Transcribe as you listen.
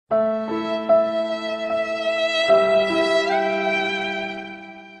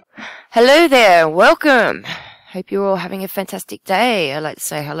Hello there, welcome. Hope you're all having a fantastic day. I'd like to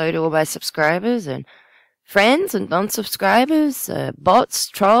say hello to all my subscribers and friends and non-subscribers, bots,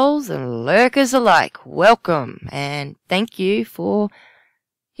 trolls and lurkers alike. Welcome and thank you for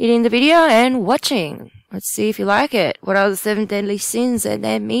hitting the video and watching. Let's see if you like it. What are the 7 deadly sins and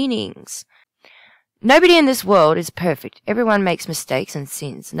their meanings? Nobody in this world is perfect. Everyone makes mistakes and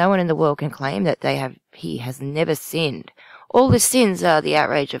sins. No one in the world can claim that he has never sinned. All the sins are the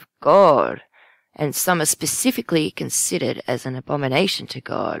outrage of God, and some are specifically considered as an abomination to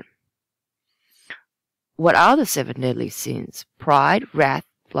God. What are the 7 deadly sins? Pride, wrath,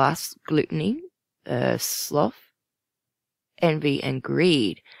 lust, gluttony, sloth, envy, and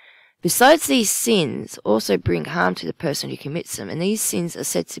greed. Besides, these sins also bring harm to the person who commits them, and these sins are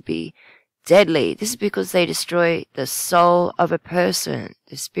said to be deadly. This is because they destroy the soul of a person,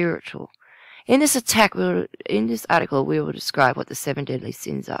 the spiritual. In this article, we will describe what the 7 deadly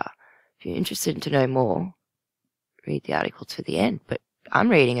sins are. If you're interested to know more, read the article to the end. But I'm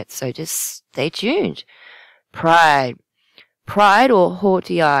reading it, so just stay tuned. Pride. Pride, or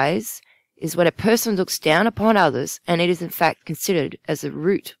haughty eyes, is when a person looks down upon others, and it is in fact considered as the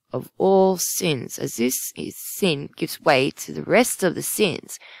root of all sins. As this sin gives way to the rest of the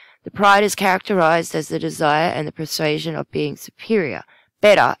sins, the pride is characterized as the desire and the persuasion of being superior,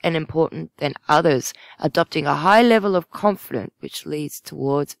 better and important than others, adopting a high level of confidence which leads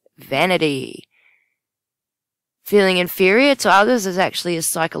towards vanity. Feeling inferior to others is actually a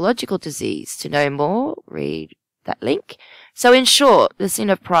psychological disease. To know more, read that link. So in short, the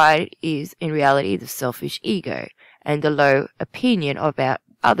sin of pride is in reality the selfish ego and the low opinion about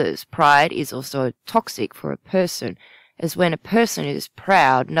others. Pride is also toxic for a person, as when a person is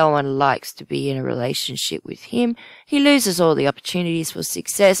proud, no one likes to be in a relationship with him. He loses all the opportunities for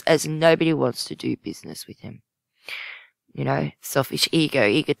success, as nobody wants to do business with him. You know, selfish ego,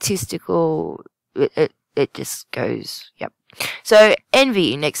 egotistical, it just goes, yep. So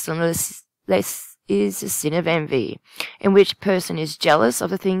envy, next on this is the sin of envy, in which a person is jealous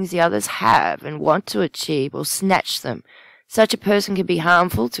of the things the others have and want to achieve or snatch them. Such a person can be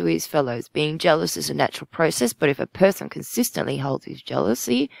harmful to his fellows. Being jealous is a natural process, but if a person consistently holds his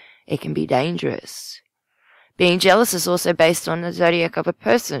jealousy, it can be dangerous. Being jealous is also based on the zodiac of a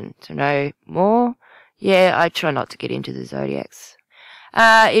person. To know more, yeah, I try not to get into the zodiacs.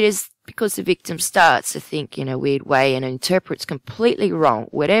 It is because the victim starts to think in a weird way and interprets completely wrong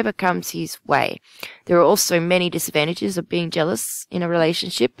whatever comes his way. There are also many disadvantages of being jealous in a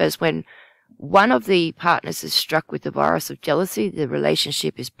relationship, as when one of the partners is struck with the virus of jealousy, the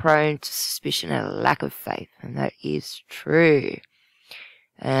relationship is prone to suspicion and a lack of faith. And that is true.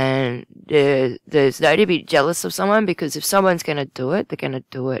 And there's no to be jealous of someone, because if someone's going to do it, they're going to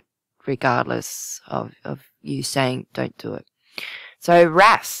do it regardless of you saying don't do it. So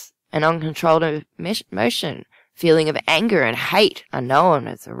wrath, an uncontrolled emotion, feeling of anger and hate are known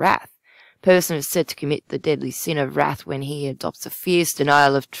as a wrath. A person is said to commit the deadly sin of wrath when he adopts a fierce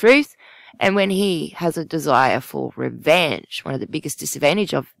denial of truth, and when he has a desire for revenge. One of the biggest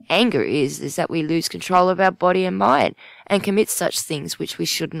disadvantages of anger is that we lose control of our body and mind and commit such things which we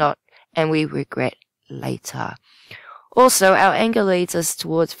should not, and we regret later. Also, our anger leads us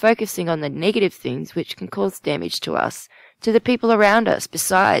towards focusing on the negative things which can cause damage to us, to the people around us.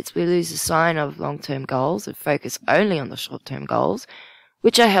 Besides, we lose the sign of long-term goals and focus only on the short-term goals,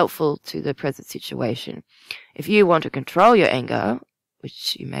 which are helpful to the present situation. If you want to control your anger,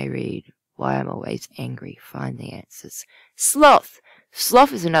 which you may read Why I'm Always Angry, find the answers. Sloth.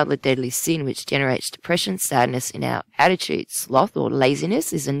 Sloth is another deadly sin which generates depression, sadness in our attitude. Sloth, or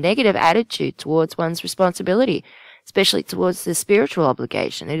laziness, is a negative attitude towards one's responsibility, especially towards the spiritual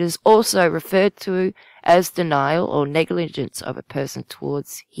obligation. It is also referred to as denial or negligence of a person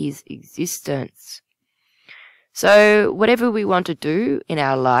towards his existence. So, whatever we want to do in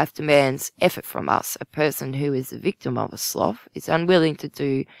our life demands effort from us. A person who is the victim of a sloth is unwilling to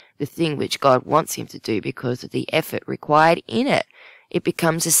do the thing which God wants him to do because of the effort required in it. It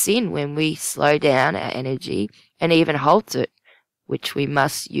becomes a sin when we slow down our energy and even halt it, which we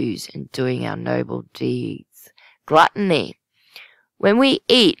must use in doing our noble deeds. Gluttony. When we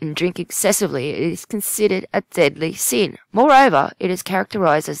eat and drink excessively, it is considered a deadly sin. Moreover, it is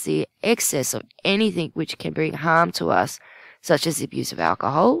characterized as the excess of anything which can bring harm to us, such as the abuse of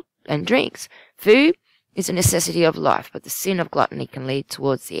alcohol and drinks. Food is a necessity of life, but the sin of gluttony can lead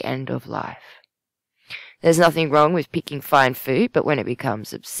towards the end of life. There's nothing wrong with picking fine food, but when it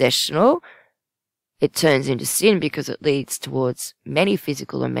becomes obsessional, it turns into sin because it leads towards many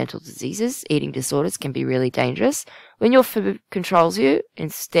physical and mental diseases. Eating disorders can be really dangerous. When your food controls you,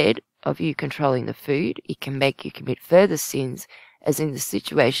 instead of you controlling the food, it can make you commit further sins as in the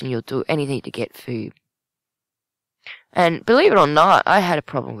situation you'll do anything to get food. And believe it or not, I had a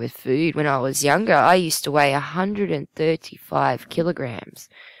problem with food when I was younger. I used to weigh 135 kilograms,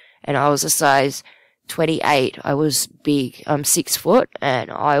 and I was a size 28. I was big. I'm 6 foot,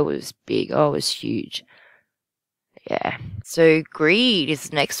 and I was big. I was huge. Yeah. So greed is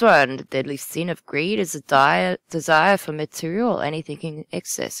the next one. The deadly sin of greed is a desire for material or anything in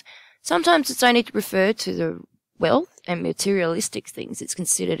excess. Sometimes it's only to refer to the wealth and materialistic things. It's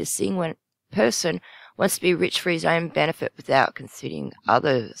considered a sin when a person wants to be rich for his own benefit without considering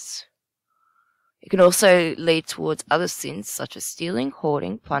others. It can also lead towards other sins such as stealing,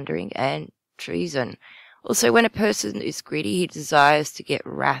 hoarding, plundering, and treason. Also, when a person is greedy, he desires to get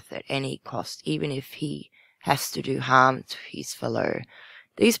wrath at any cost, even if he has to do harm to his fellow.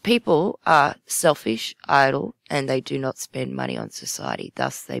 These people are selfish, idle, and they do not spend money on society.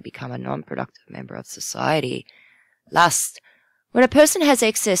 Thus, they become a non-productive member of society. Lust. When a person has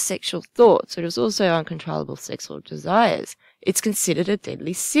excess sexual thoughts, it is also uncontrollable sexual desires. It's considered a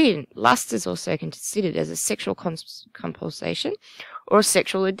deadly sin. Lust is also considered as a sexual compulsion or a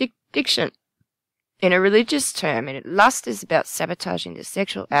sexual addiction. In a religious term, lust is about sabotaging the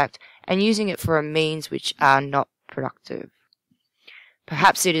sexual act and using it for a means which are not productive.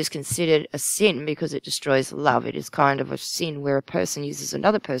 Perhaps it is considered a sin because it destroys love. It is kind of a sin where a person uses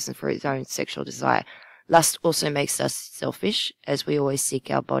another person for his own sexual desire. Lust also makes us selfish, as we always seek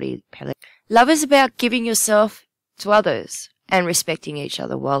our body pellet. Love is about giving yourself to others and respecting each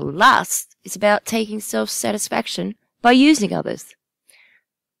other, while lust is about taking self-satisfaction by using others.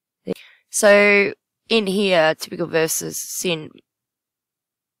 So, in here, typical verses, sin.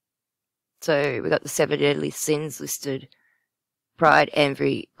 So, we've got the 7 deadly sins listed. Pride,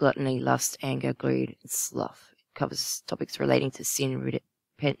 envy, gluttony, lust, anger, greed, and sloth. It covers topics relating to sin,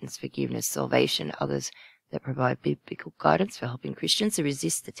 repentance, forgiveness, salvation, others that provide biblical guidance for helping Christians to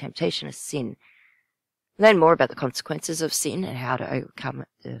resist the temptation of sin. Learn more about the consequences of sin and how to overcome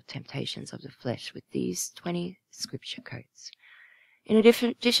the temptations of the flesh with these 20 scripture quotes. In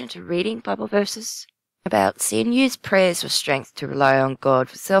addition to reading Bible verses about sin, use prayers for strength to rely on God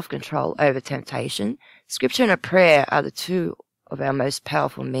for self-control over temptation. Scripture and a prayer are the two of our most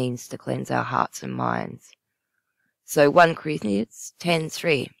powerful means to cleanse our hearts and minds. So 1 Corinthians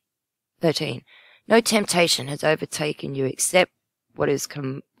 10:13. No temptation has overtaken you except what is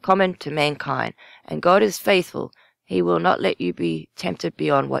common to mankind, and God is faithful. He will not let you be tempted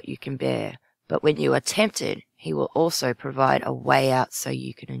beyond what you can bear. But when you are tempted, he will also provide a way out so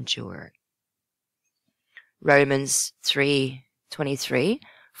you can endure it. Romans 3:23.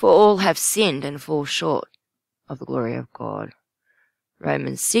 For all have sinned and fall short of the glory of God.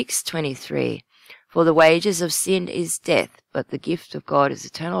 Romans 6:23. For the wages of sin is death, but the gift of God is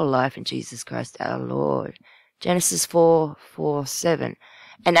eternal life in Jesus Christ our Lord. Genesis 4:7.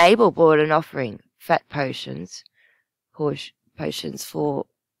 And Abel brought an offering, fat portions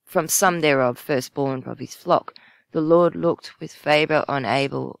from some thereof, firstborn of his flock. The Lord looked with favour on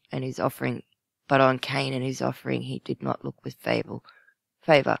Abel and his offering, but on Cain and his offering he did not look with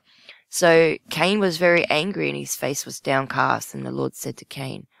favour. So Cain was very angry and his face was downcast, and the Lord said to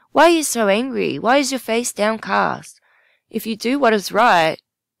Cain, Why are you so angry? Why is your face downcast? If you do what is right,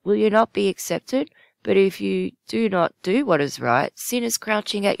 will you not be accepted? But if you do not do what is right, sin is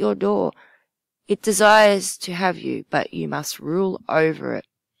crouching at your door. It desires to have you, but you must rule over it.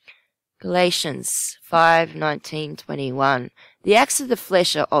 Galatians 5:19-21. The acts of the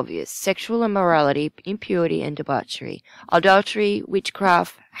flesh are obvious: sexual immorality, impurity and debauchery, adultery,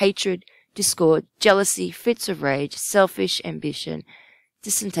 witchcraft, hatred, discord, jealousy, fits of rage, selfish ambition,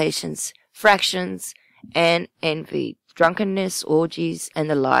 dissensions, fractions, and envy, drunkenness, orgies, and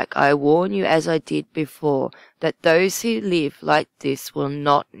the like. I warn you, as I did before, that those who live like this will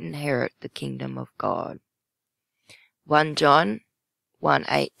not inherit the kingdom of God. 1 John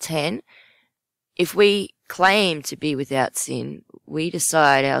 1:8-10. If we claim to be without sin, we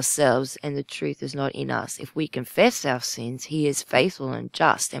decide ourselves, and the truth is not in us. If we confess our sins, he is faithful and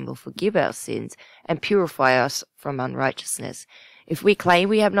just and will forgive our sins and purify us from unrighteousness. If we claim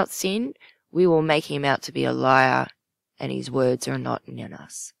we have not sinned, we will make him out to be a liar, and his words are not in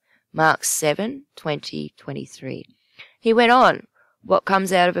us. Mark 7:20-23. He went on, What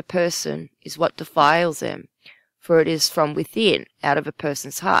comes out of a person is what defiles them. For it is from within, out of a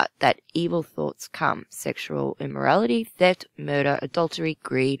person's heart, that evil thoughts come: sexual immorality, theft, murder, adultery,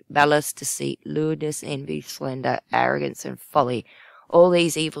 greed, malice, deceit, lewdness, envy, slander, arrogance, and folly. All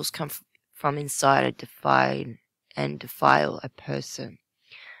these evils come from inside and defile a person.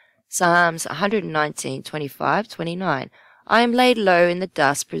 Psalms 119:25-29. I am laid low in the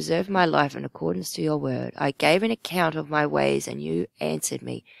dust. Preserve my life in accordance to your word. I gave an account of my ways, and you answered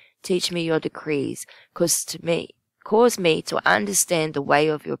me. Teach me your decrees. Cause me to understand the way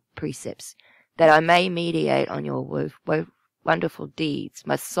of your precepts, that I may meditate on your wonderful deeds.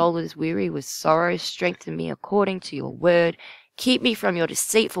 My soul is weary with sorrow. Strengthen me according to your word. Keep me from your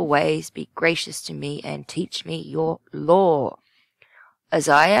deceitful ways. Be gracious to me and teach me your law.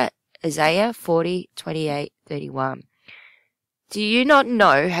 Isaiah 40:28-31. Do you not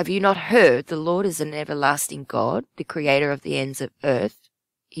know, have you not heard, the Lord is an everlasting God, the creator of the ends of earth.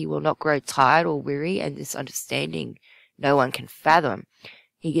 He will not grow tired or weary, and this understanding no one can fathom.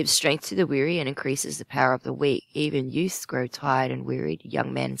 He gives strength to the weary and increases the power of the weak. Even youths grow tired and wearied,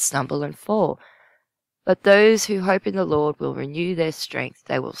 young men stumble and fall. But those who hope in the Lord will renew their strength.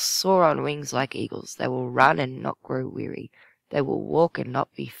 They will soar on wings like eagles. They will run and not grow weary. They will walk and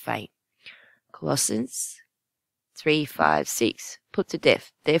not be faint. Colossians 3:5-6. Put to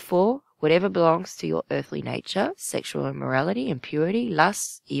death, therefore, whatever belongs to your earthly nature, sexual immorality, impurity,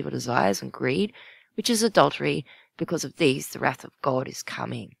 lust, evil desires, and greed, which is adultery. Because of these, the wrath of God is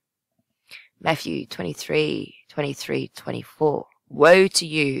coming. Matthew 23:23-24. Woe to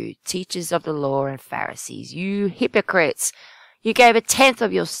you, teachers of the law and Pharisees, you hypocrites! You gave 1/10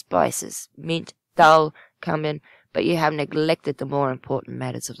 of your spices, mint, dill, cumin, but you have neglected the more important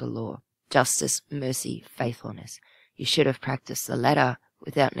matters of the law, justice, mercy, faithfulness. You should have practiced the latter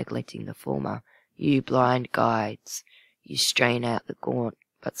without neglecting the former. You blind guides, you strain out the gaunt,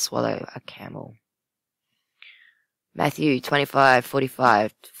 but swallow a camel. Matthew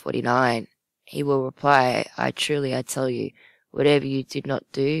 25:45-49. He will reply, I tell you, whatever you did not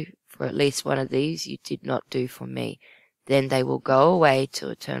do for at least one of these, you did not do for me. Then they will go away to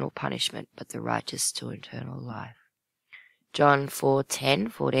eternal punishment, but the righteous to eternal life. John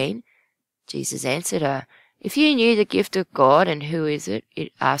 4:10-14. Jesus answered her, if you knew the gift of God and who is it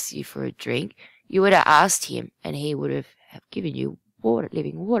asks you for a drink, you would have asked him, and he would have given you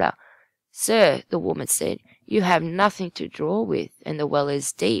living water. Sir, the woman said, you have nothing to draw with, and the well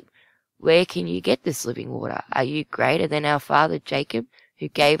is deep. Where can you get this living water? Are you greater than our father Jacob, who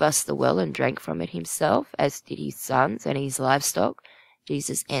gave us the well and drank from it himself, as did his sons and his livestock?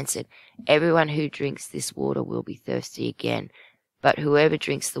 Jesus answered, everyone who drinks this water will be thirsty again. But whoever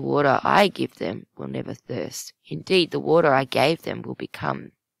drinks the water I give them will never thirst. Indeed, the water I gave them will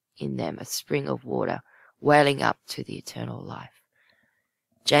become in them a spring of water, welling up to the eternal life.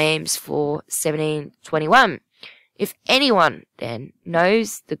 James 4:17-21. If anyone then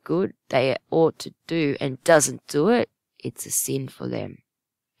knows the good they ought to do and doesn't do it, it's a sin for them.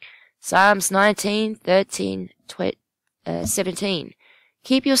 Psalms 19:13-17.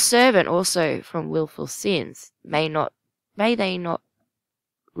 Keep your servant also from willful sins. May they not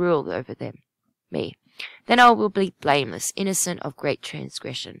rule over me. Then I will be blameless, innocent of great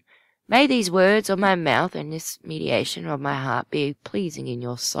transgression. May these words of my mouth and this meditation of my heart be pleasing in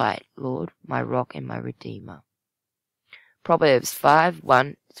your sight, Lord, my rock and my redeemer. Proverbs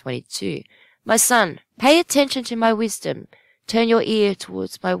 5:1-22. My son, pay attention to my wisdom. Turn your ear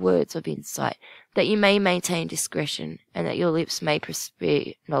towards my words of insight, that you may maintain discretion, and that your lips may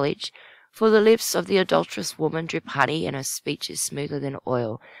perspire knowledge. For the lips of the adulterous woman drip honey, and her speech is smoother than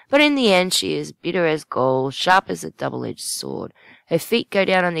oil. But in the end she is bitter as gall, sharp as a double-edged sword. Her feet go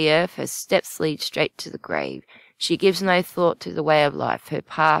down on the earth, her steps lead straight to the grave. She gives no thought to the way of life. Her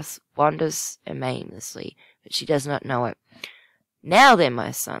path wanders aimlessly, but she does not know it. Now then,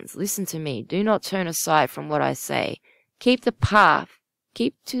 my sons, listen to me. Do not turn aside from what I say. Keep to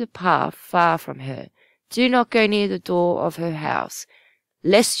the path far from her. Do not go near the door of her house,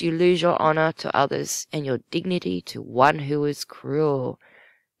 lest you lose your honor to others and your dignity to one who is cruel.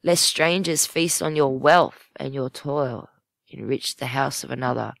 Lest strangers feast on your wealth and your toil enrich the house of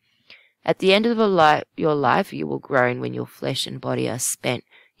another. At the end of your life you will groan when your flesh and body are spent.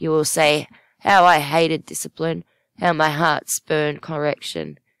 You will say, how I hated discipline, how my heart spurned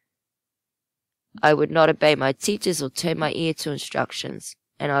correction. I would not obey my teachers or turn my ear to instructions,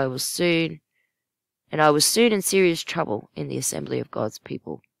 and I was soon in serious trouble in the assembly of God's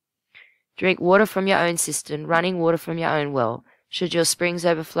people. Drink water from your own cistern, running water from your own well. Should your springs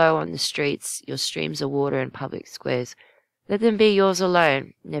overflow on the streets, your streams of water in public squares, let them be yours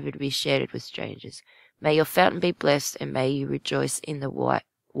alone, never to be shared with strangers. May your fountain be blessed, and may you rejoice in the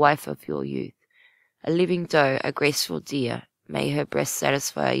wife of your youth. A living doe, a graceful deer, may her breast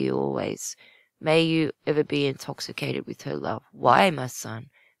satisfy you always. May you ever be intoxicated with her love. Why, my son,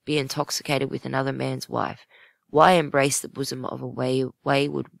 be intoxicated with another man's wife? Why embrace the bosom of a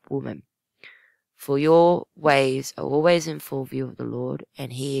wayward woman? For your ways are always in full view of the Lord,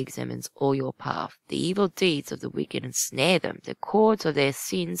 and he examines all your path. The evil deeds of the wicked ensnare them. The cords of their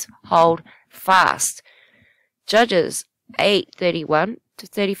sins hold fast. Judges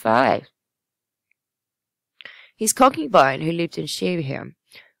 8:31-35. His concubine, who lived in Shechem,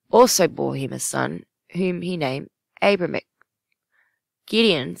 also bore him a son, whom he named Abimelech.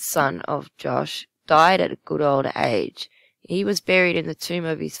 Gideon, son of Joash, died at a good old age. He was buried in the tomb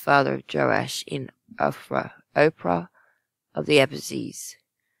of his father Joash in Ophrah of the Abiezrites.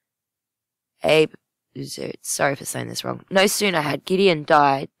 Sorry for saying this wrong. No sooner had Gideon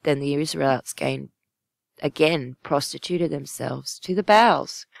died than the Israelites again prostituted themselves to the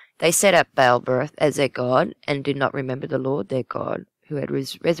Baals. They set up Baal-berith as their god, and did not remember the Lord their God, who had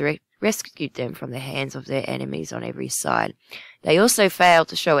rescued them from the hands of their enemies on every side. They also failed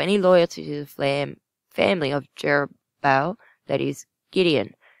to show any loyalty to the family of Jerubbaal, that is,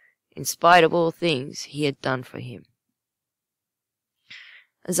 Gideon, in spite of all things he had done for him.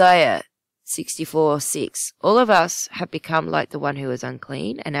 Isaiah 64:6. All of us have become like the one who is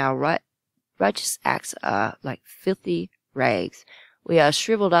unclean, and our righteous acts are like filthy rags. We are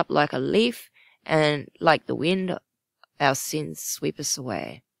shriveled up like a leaf, and like the wind, our sins sweep us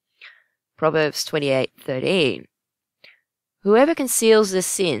away. Proverbs 28:13. Whoever conceals their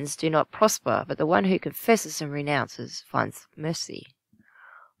sins do not prosper, but the one who confesses and renounces finds mercy.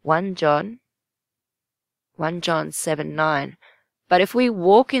 1 John 7:9. But if we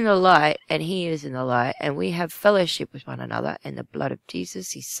walk in the light, and he is in the light, and we have fellowship with one another, and the blood of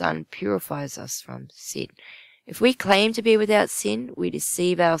Jesus, his Son, purifies us from sin. If we claim to be without sin, we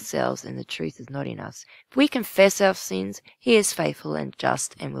deceive ourselves, and the truth is not in us. If we confess our sins, he is faithful and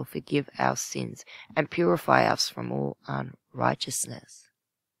just, and will forgive our sins, and purify us from all unrighteousness.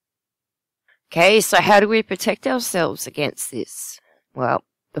 Okay, so how do we protect ourselves against this? Well,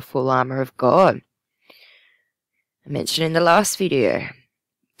 the full armor of God. I mentioned in the last video,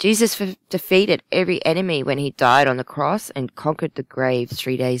 Jesus defeated every enemy when he died on the cross and conquered the grave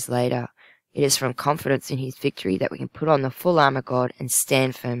 3 days later. It is from confidence in his victory that we can put on the full armor of God and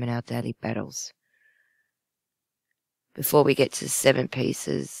stand firm in our daily battles. Before we get to 7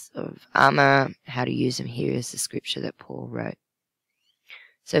 pieces of armor, how to use them, here is the scripture that Paul wrote.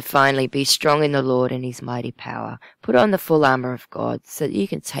 So finally, be strong in the Lord and his mighty power. Put on the full armor of God so that you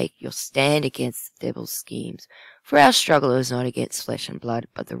can take your stand against the devil's schemes. For our struggle is not against flesh and blood,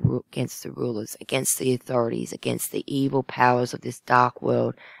 but against the rulers, against the authorities, against the evil powers of this dark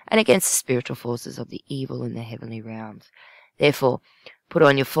world, and against the spiritual forces of the evil in the heavenly realms. Therefore, put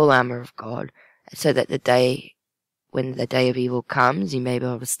on your full armor of God, so that when the day of evil comes, you may be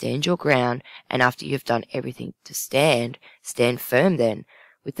able to stand your ground, and after you've done everything to stand firm then,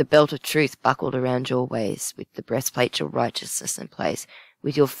 with the belt of truth buckled around your waist, with the breastplate of righteousness in place,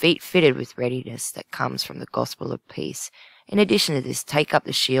 with your feet fitted with readiness that comes from the gospel of peace. In addition to this, take up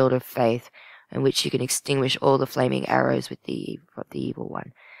the shield of faith, in which you can extinguish all the flaming arrows of the evil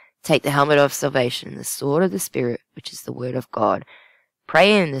one. Take the helmet of salvation and the sword of the Spirit, which is the word of God.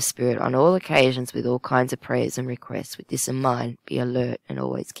 Pray in the Spirit on all occasions with all kinds of prayers and requests. With this in mind, be alert and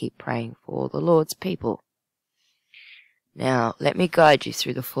always keep praying for all the Lord's people. Now, let me guide you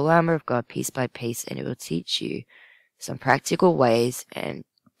through the full armor of God piece by piece, and it will teach you some practical ways and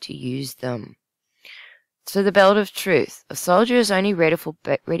to use them. So the belt of truth. A soldier is only ready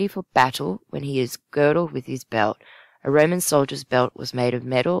for battle when he is girdled with his belt. A Roman soldier's belt was made of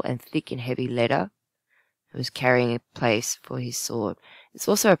metal and thick and heavy leather. It was carrying a place for his sword. It's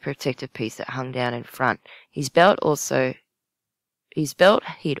also a protective piece that hung down in front. His belt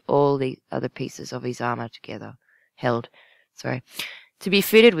hid all the other pieces of his armor together. To be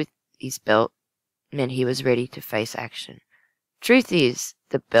fitted with his belt meant he was ready to face action. Truth is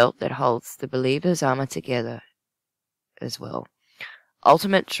the belt that holds the believer's armor together as well.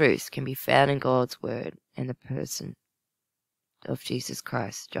 Ultimate truth can be found in God's word and the person of Jesus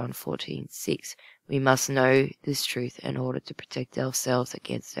Christ. John 14:6. We must know this truth in order to protect ourselves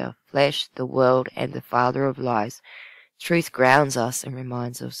against our flesh, the world, and the father of lies. Truth grounds us and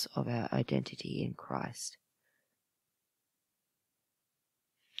reminds us of our identity in Christ.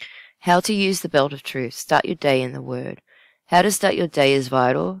 How to use the belt of truth. Start your day in the Word. How to start your day is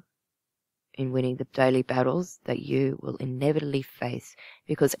vital in winning the daily battles that you will inevitably face,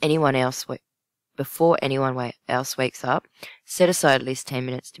 because before anyone else wakes up, set aside at least 10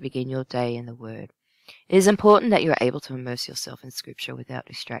 minutes to begin your day in the Word. It is important that you are able to immerse yourself in Scripture without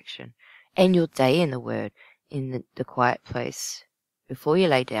distraction. End your day in the Word, in the quiet place. Before you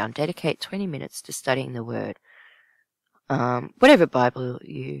lay down, dedicate 20 minutes to studying the Word. Whatever Bible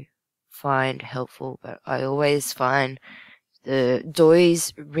you find helpful, but I always find the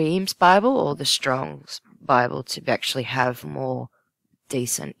Doy's Reams Bible or the Strong's Bible to actually have more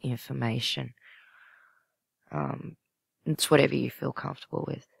decent information. It's whatever you feel comfortable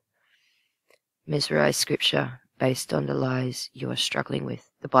with. Mesmerize scripture based on the lies you are struggling with.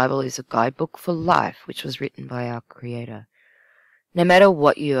 The Bible is a guidebook for life, which was written by our Creator. No matter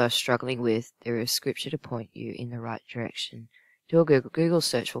what you are struggling with, there is scripture to point you in the right direction. Do a Google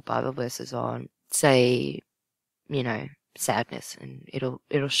search for Bible verses on, say, sadness, and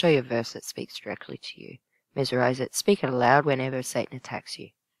it'll show you a verse that speaks directly to you. Mesmerize it. Speak it aloud whenever Satan attacks you.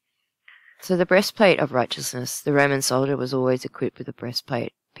 So the breastplate of righteousness. The Roman soldier was always equipped with a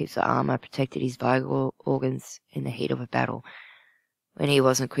breastplate. Piece of armor protected his vital organs in the heat of a battle. When he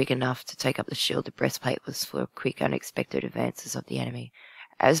wasn't quick enough to take up the shield, the breastplate was for quick, unexpected advances of the enemy.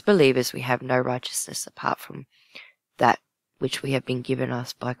 As believers, we have no righteousness apart from that which we have been given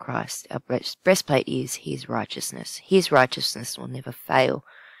us by Christ. Our breastplate is His righteousness. His righteousness will never fail.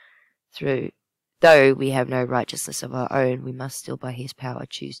 Though we have no righteousness of our own, we must still by His power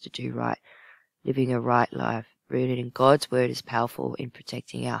choose to do right, living a right life, rooted in God's word is powerful in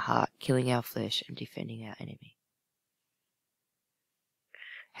protecting our heart, killing our flesh, and defending our enemy.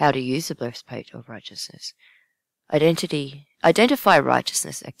 How to use the breastplate of righteousness. Identify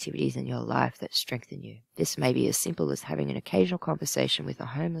righteousness activities in your life that strengthen you. This may be as simple as having an occasional conversation with a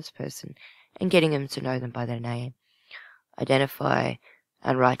homeless person and getting them to know them by their name. Identify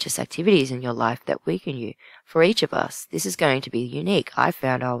unrighteous activities in your life that weaken you. For each of us, this is going to be unique. I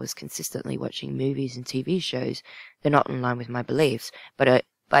found I was consistently watching movies and TV shows that are not in line with my beliefs, but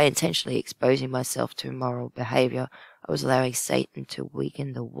by intentionally exposing myself to immoral behavior, I was allowing Satan to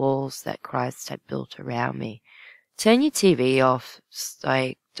weaken the walls that Christ had built around me. Turn your TV off.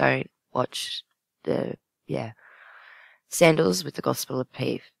 Don't watch Sandals with the gospel of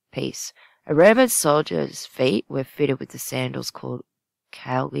peace. A Roman soldier's feet were fitted with the sandals called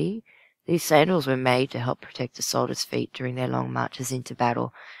calgi. These sandals were made to help protect the soldier's feet during their long marches into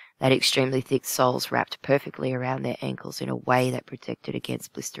battle. They had extremely thick soles wrapped perfectly around their ankles in a way that protected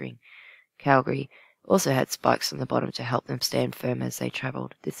against blistering. Calgary also had spikes on the bottom to help them stand firm as they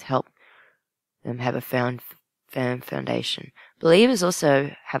travelled. This helped them have a firm foundation. Believers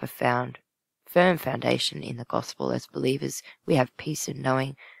also have a firm foundation in the gospel. As believers, we have peace in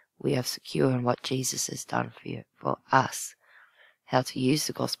knowing we are secure in what Jesus has done for us. How to use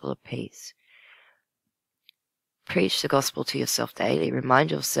the gospel of peace. Preach the gospel to yourself daily.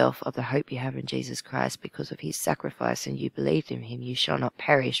 Remind yourself of the hope you have in Jesus Christ. Because of His sacrifice and you believed in Him, you shall not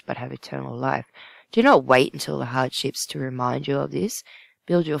perish but have eternal life. Do not wait until the hardships to remind you of this.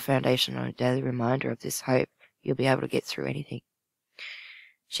 Build your foundation on a daily reminder of this hope. You'll be able to get through anything.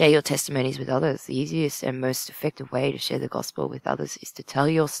 Share your testimonies with others. The easiest and most effective way to share the gospel with others is to tell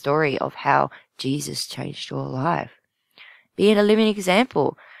your story of how Jesus changed your life. Be a living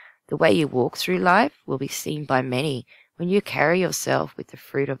example. The way you walk through life will be seen by many. When you carry yourself with the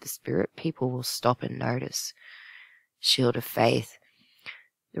fruit of the Spirit, people will stop and notice. Shield of faith.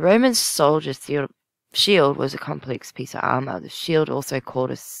 The Roman soldier's shield was a complex piece of armor. The shield, also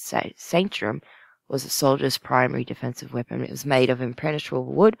called a sanctum, was a soldier's primary defensive weapon. It was made of impenetrable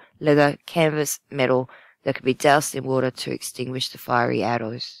wood, leather, canvas, metal that could be doused in water to extinguish the fiery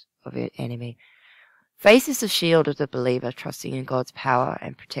arrows of an enemy. Faith is the shield of the believer. Trusting in God's power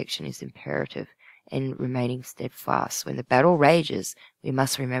and protection is imperative, and remaining steadfast. When the battle rages, we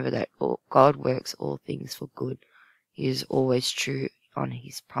must remember that God works all things for good. He is always true on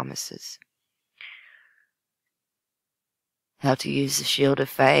His promises. How to use the shield of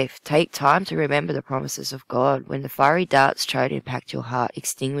faith. Take time to remember the promises of God. When the fiery darts try to impact your heart,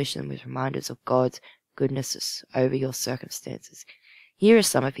 extinguish them with reminders of God's goodness over your circumstances. Here are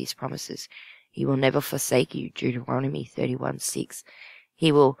some of His promises. He will never forsake you, Deuteronomy 31:6.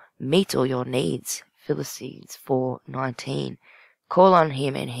 He will meet all your needs, Philippians 4:19. Call on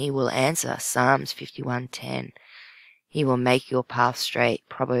Him and He will answer, Psalms 51:10. He will make your path straight,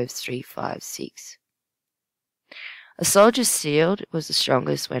 Proverbs 3:5-6. A soldier's shield was the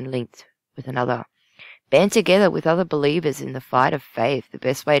strongest when linked with another. Band together with other believers in the fight of faith. The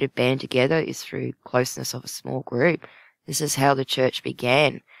best way to band together is through closeness of a small group. This is how the church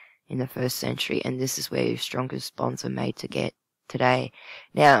began in the first century, and this is where your strongest bonds are made to get today.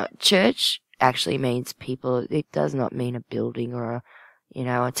 Now, church actually means people. It does not mean a building or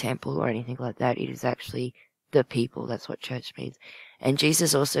a temple or anything like that. It is actually the people. That's what church means. And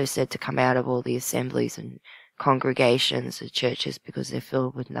Jesus also said to come out of all the assemblies and congregations of churches because they're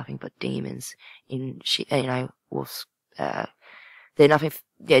filled with nothing but demons wolves.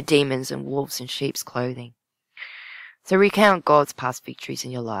 They're demons and wolves in sheep's clothing. So recount God's past victories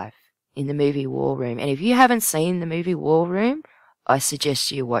in your life. in the movie War Room. And if you haven't seen the movie War Room, I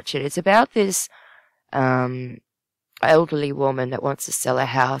suggest you watch it. It's about this elderly woman that wants to sell a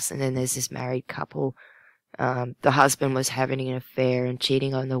house, and then there's this married couple. The husband was having an affair and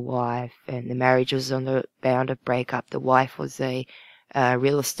cheating on the wife, and the marriage was on the bound of breakup. The wife was a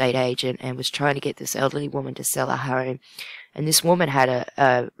real estate agent and was trying to get this elderly woman to sell her home. And this woman had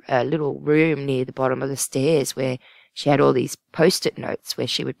a little room near the bottom of the stairs where she had all these post-it notes where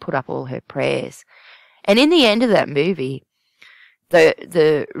she would put up all her prayers. And in the end of that movie,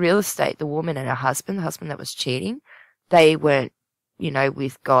 the real estate, the woman and her husband, the husband that was cheating, they weren't,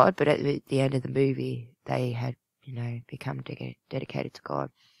 with God, but at the end of the movie, they had, become dedicated to God.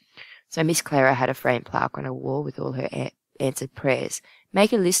 So Miss Clara had a framed plaque on her wall with all her answered prayers.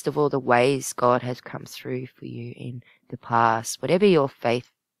 Make a list of all the ways God has come through for you in the past. Whatever your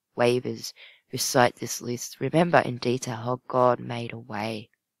faith wavers, recite this list. Remember in detail how God made a way.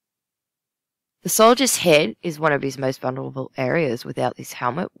 The soldier's head is one of his most vulnerable areas. Without this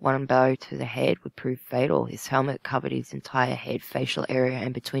helmet, one blow to the head would prove fatal. His helmet covered his entire head, facial area,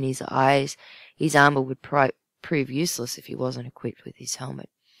 and between his eyes, his armor would prove useless if he wasn't equipped with his helmet.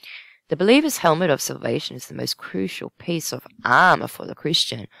 The believer's helmet of salvation is the most crucial piece of armor for the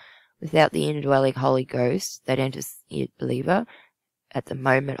Christian. Without the indwelling Holy Ghost that enters the believer at the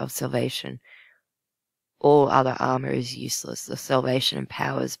moment of salvation, all other armor is useless. The salvation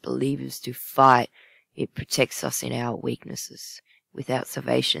empowers believers to fight. It protects us in our weaknesses. Without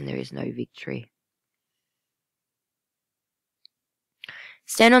salvation, there is no victory.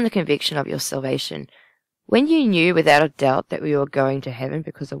 Stand on the conviction of your salvation. When you knew without a doubt that we were going to heaven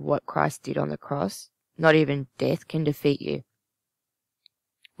because of what Christ did on the cross, not even death can defeat you.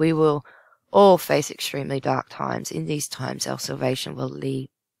 We will all face extremely dark times. In these times, our salvation will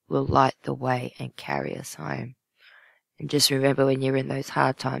light the way and carry us home. And just remember, when you're in those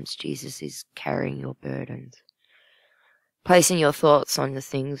hard times, Jesus is carrying your burdens. Placing your thoughts on the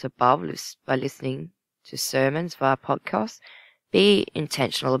things above by listening to sermons via podcasts. Be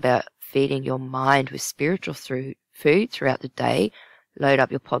intentional about feeding your mind with spiritual food throughout the day. Load up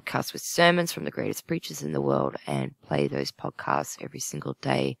your podcast with sermons from the greatest preachers in the world and play those podcasts every single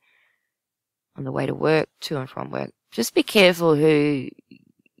day on the way to work, to and from work. Just be careful who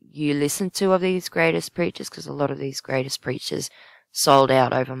you listen to of these greatest preachers, because a lot of these greatest preachers sold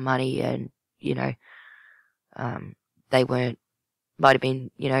out over money, and they weren't, might have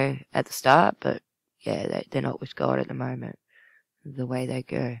been at the start, but yeah, they're not with God at the moment, the way they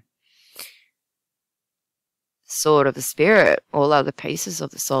go. Sword of the Spirit. All other pieces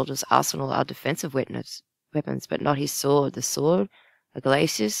of the soldier's arsenal are defensive weapons, but not his sword. The sword of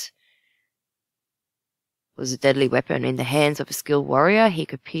Galatius was a deadly weapon. In the hands of a skilled warrior, he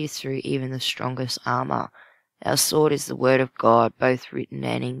could pierce through even the strongest armor. Our sword is the word of God, both written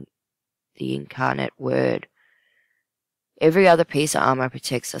and in the incarnate word. Every other piece of armor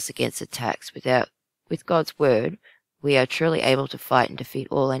protects us against attacks. With God's word, we are truly able to fight and defeat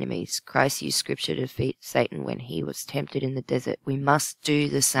all enemies. Christ used scripture to defeat Satan when he was tempted in the desert. We must do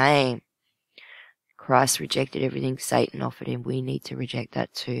the same. Christ rejected everything Satan offered him. We need to reject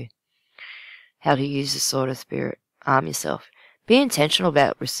that too. How to use the sword of spirit. Arm yourself. Be intentional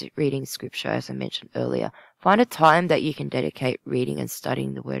about reading scripture, as I mentioned earlier. Find a time that you can dedicate reading and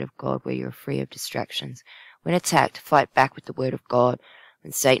studying the word of God where you're free of distractions. When attacked, fight back with the word of God.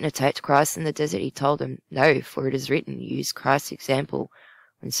 When Satan attacked Christ in the desert, he told him, "No, for it is written, use Christ's example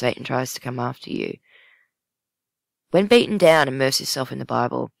when Satan tries to come after you." When beaten down, immerse yourself in the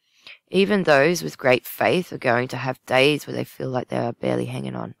Bible. Even those with great faith are going to have days where they feel like they are barely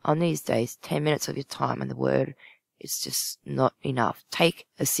hanging on. On these days, 10 minutes of your time in the Word is just not enough. Take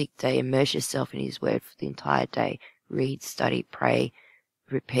a sick day, immerse yourself in His Word for the entire day. Read, study, pray,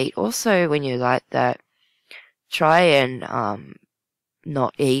 repeat. Also, when you're like that, try and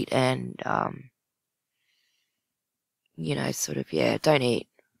not eat and, don't eat.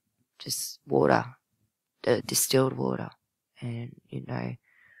 Just water, distilled water, and,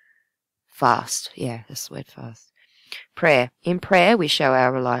 fast. Yeah, that's the word, fast. Prayer. In prayer, we show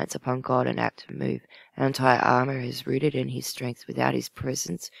our reliance upon God and act and move. Our entire armor is rooted in His strength. Without His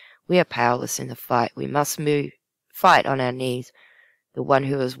presence, we are powerless in the fight. We must fight on our knees. The one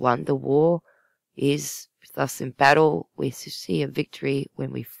who has won the war is with us in battle. We see a victory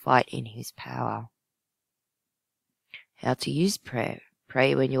when we fight in His power. How to use prayer.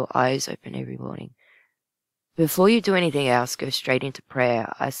 Pray when your eyes open every morning. Before you do anything else, go straight into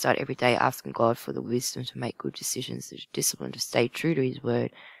prayer. I start every day asking God for the wisdom to make good decisions, the discipline to stay true to His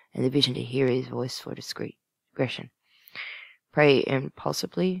word, and the vision to hear His voice for discretion. Pray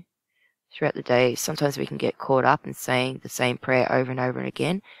impulsively throughout the day. Sometimes we can get caught up in saying the same prayer over and over and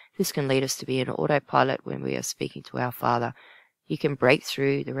again. This can lead us to be an autopilot when we are speaking to our Father. You can break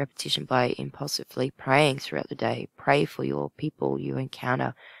through the repetition by impulsively praying throughout the day. Pray for your people you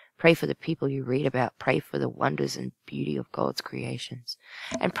encounter. Pray for the people you read about. Pray for the wonders and beauty of God's creations.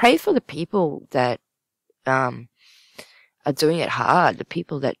 And pray for the people that are doing it hard, the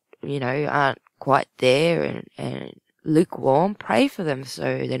people that, aren't quite there and lukewarm. Pray for them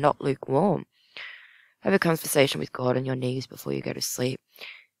so they're not lukewarm. Have a conversation with God on your knees before you go to sleep.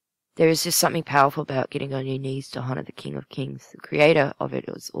 There is just something powerful about getting on your knees to honor the King of Kings. The creator of it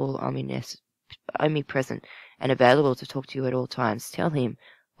is all omnipresent and available to talk to you at all times. Tell him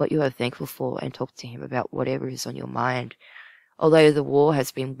what you are thankful for and talk to him about whatever is on your mind. Although the war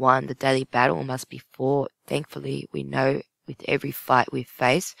has been won, the daily battle must be fought. Thankfully, we know with every fight we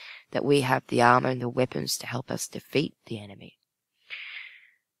face that we have the armor and the weapons to help us defeat the enemy.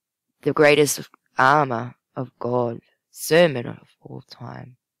 The greatest armor of God, sermon of all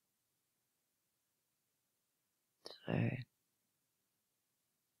time. So